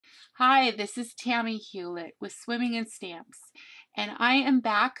Hi, this is Tami Hewlett with Swimming and Stamps, and I am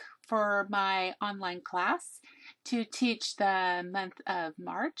back for my online class to teach the month of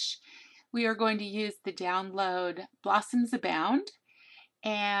March. We are going to use the download Blossoms Abound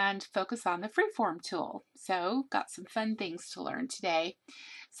and focus on the Freeform tool. So, got some fun things to learn today.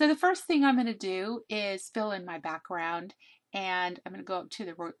 So, the first thing I'm going to do is fill in my background, and I'm going to go up to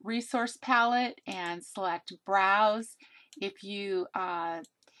the resource palette and select Browse. If you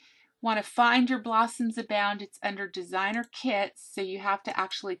want to find your Blossoms Abound, it's under Designer Kits, so you have to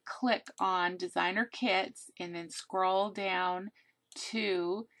actually click on Designer Kits and then scroll down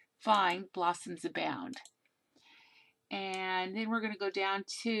to find Blossoms Abound. And then we're going to go down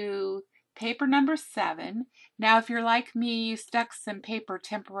to paper number 7. Now, if you're like me, you stuck some paper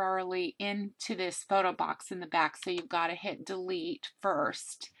temporarily into this photo box in the back, so you've got to hit delete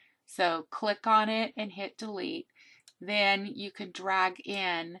first. So click on it and hit delete. Then you can drag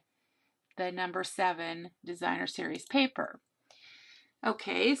in the number 7 designer series paper.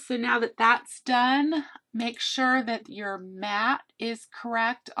 Okay, so now that that's done, make sure that your mat is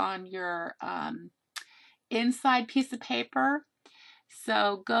correct on your inside piece of paper.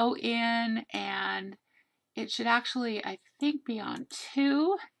 So go in and it should actually, I think, be on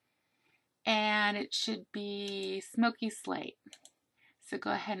 2, and it should be smoky slate. So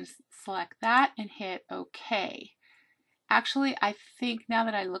go ahead and select that and hit OK. Actually, I think now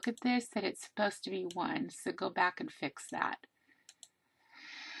that I look at this that it's supposed to be 1, so go back and fix that.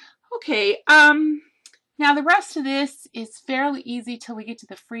 Okay, now the rest of this is fairly easy till we get to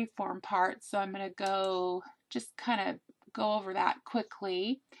the freeform part, so I'm going to go just kind of go over that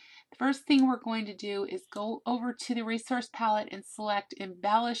quickly. The first thing we're going to do is go over to the resource palette and select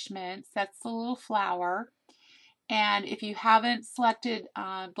embellishments. That's the little flower. And if you haven't selected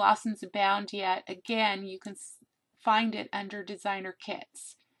Blossoms Abound yet, again, you can find it under Designer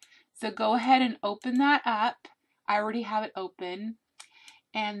Kits. So go ahead and open that up. I already have it open.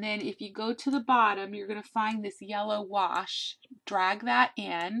 And then if you go to the bottom, you're going to find this yellow wash. Drag that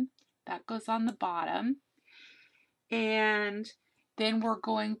in. That goes on the bottom. And then we're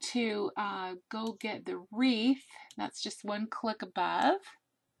going to go get the wreath. That's just one click above.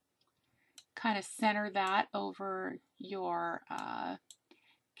 Kind of center that over your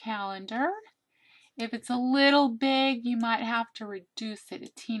calendar. If it's a little big, you might have to reduce it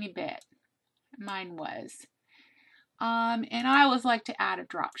a teeny bit. Mine was. And I always like to add a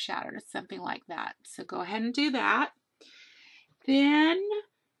drop shadow to something like that. So go ahead and do that. Then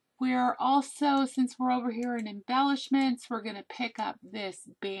we're also, since we're over here in embellishments, we're going to pick up this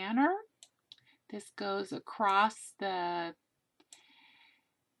banner. This goes across the,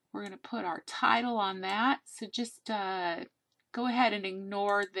 we're going to put our title on that. So just go ahead and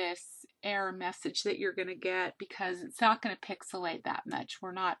ignore this error message that you're going to get because it's not going to pixelate that much.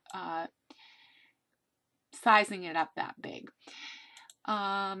 We're not sizing it up that big.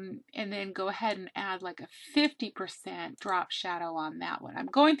 And then go ahead and add like a 50% drop shadow on that one. I'm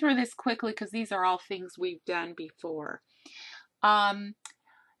going through this quickly because these are all things we've done before.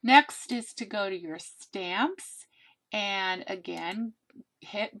 Next is to go to your stamps and again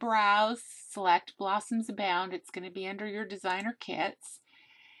hit browse, select Blossoms Abound. It's going to be under your designer kits.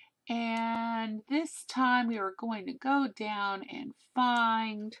 And this time we are going to go down and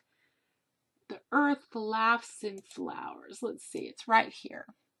find the earth laughs in flowers. Let's see, it's right here.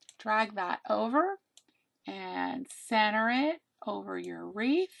 Drag that over and center it over your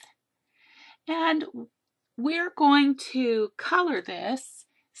wreath. And we're going to color this.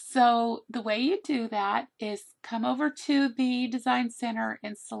 So the way you do that is come over to the Design Center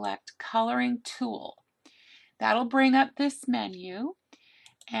and select Coloring Tool. That'll bring up this menu,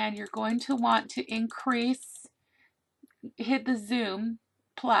 and you're going to want to increase, hit the zoom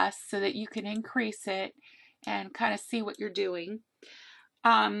plus so that you can increase it and kind of see what you're doing.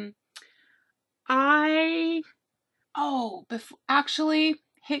 Actually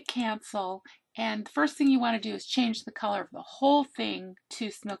hit cancel, and the first thing you want to do is change the color of the whole thing to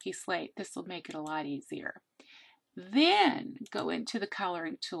smoky slate. This will make it a lot easier. Then go into the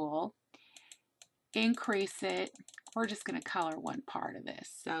coloring tool, increase it. We're just going to color one part of this.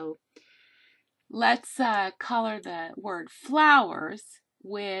 So let's color the word flowers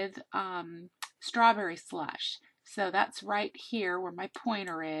with strawberry slush. So that's right here where my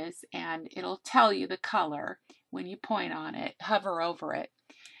pointer is, and it'll tell you the color when you point on it, hover over it.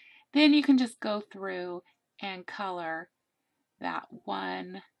 Then you can just go through and color that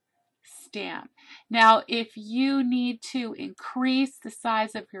one stamp. Now, if you need to increase the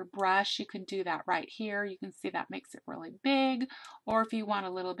size of your brush, you can do that right here. You can see that makes it really big, or if you want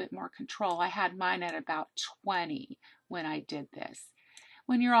a little bit more control, I had mine at about 20 when I did this.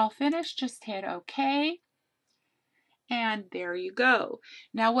 When you're all finished, just hit OK. And there you go.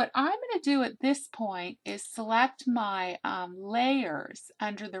 Now what I'm going to do at this point is select my layers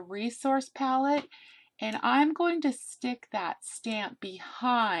under the resource palette, and I'm going to stick that stamp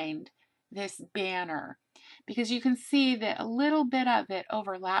behind this banner because you can see that a little bit of it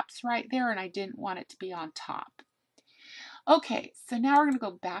overlaps right there and I didn't want it to be on top. Okay, so now we're going to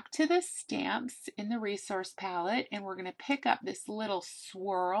go back to the stamps in the resource palette and we're going to pick up this little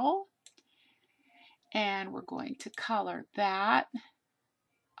swirl. And we're going to color that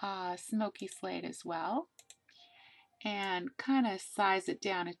smoky slate as well and kind of size it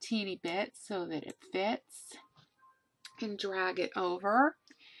down a teeny bit so that it fits and drag it over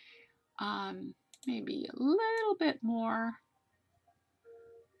maybe a little bit more.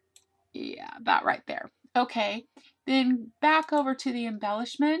 Yeah, about right there. Okay, then back over to the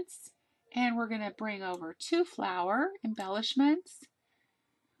embellishments and we're going to bring over 2 flower embellishments.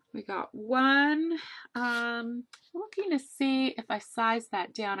 We got one, looking to see if I size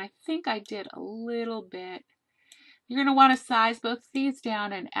that down. I think I did a little bit. You're going to want to size both these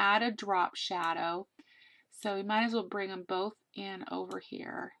down and add a drop shadow. So you might as well bring them both in over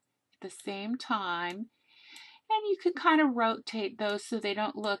here at the same time. And you can kind of rotate those so they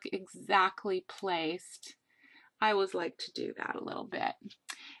don't look exactly placed. I always like to do that a little bit.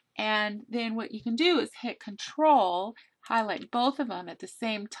 And then what you can do is hit Control, highlight both of them at the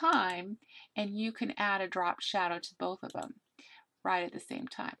same time, and you can add a drop shadow to both of them right at the same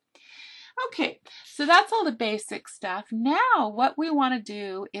time. Okay, so that's all the basic stuff. Now what we want to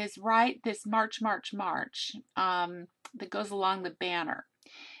do is write this March, March, March that goes along the banner.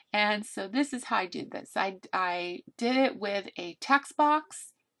 And so this is how I did this. I did it with a text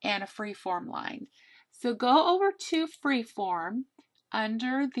box and a Freeform line. So go over to Freeform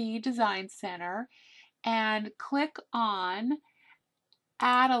under the Design Center and click on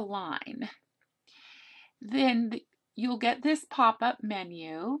Add a Line. Then you'll get this pop-up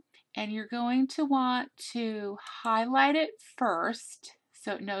menu and you're going to want to highlight it first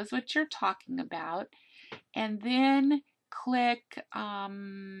so it knows what you're talking about, and then click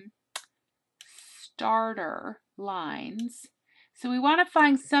Starter Lines. So we want to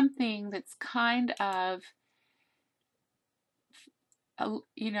find something that's kind of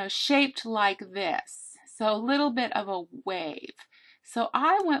shaped like this. So a little bit of a wave. So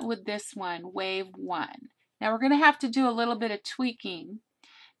I went with this one, Wave 1. Now we're going to have to do a little bit of tweaking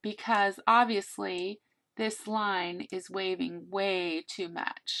because obviously this line is waving way too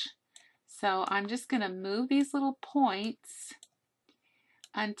much. So I'm just going to move these little points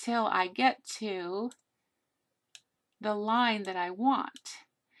until I get to the line that I want.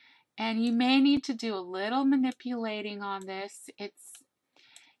 And you may need to do a little manipulating on this.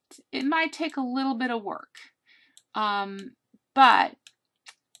 It might take a little bit of work, but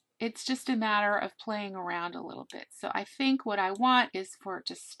it's just a matter of playing around a little bit. So I think what I want is for it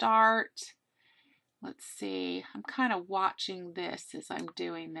to start. Let's see, I'm kind of watching this as I'm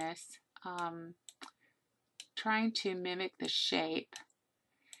doing this, trying to mimic the shape.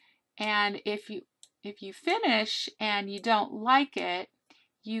 And if you finish and you don't like it,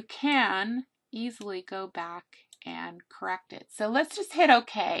 you can easily go back and correct it. So let's just hit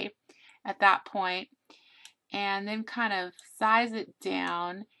OK at that point and then kind of size it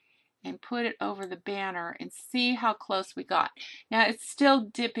down and put it over the banner and see how close we got. Now it's still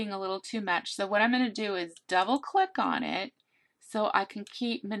dipping a little too much, so what I'm going to do is double click on it so I can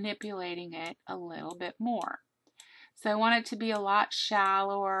keep manipulating it a little bit more. So I want it to be a lot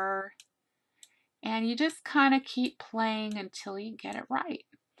shallower, and you just kind of keep playing until you get it right.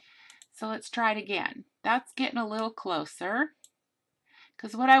 So let's try it again. That's getting a little closer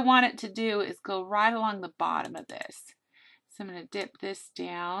because what I want it to do is go right along the bottom of this. So I'm going to dip this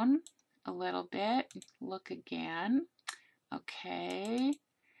down a little bit, look again. Okay,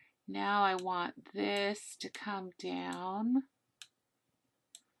 now I want this to come down.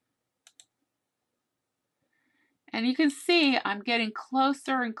 And you can see I'm getting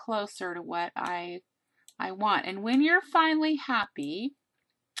closer and closer to what I want. And when you're finally happy,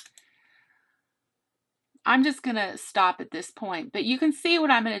 I'm just going to stop at this point, but you can see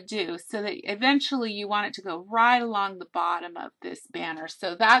what I'm going to do so that eventually you want it to go right along the bottom of this banner.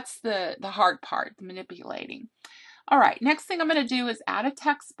 So that's the hard part, the manipulating. All right, next thing I'm going to do is add a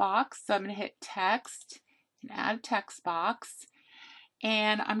text box. So I'm going to hit text and add a text box.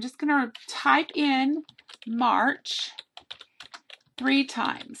 And I'm just going to type in March 3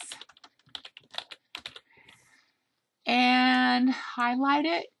 times. And highlight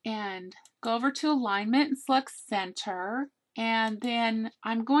it and go over to alignment and select center, and then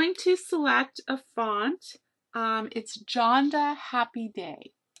I'm going to select a font. It's Jonda Happy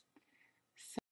Day.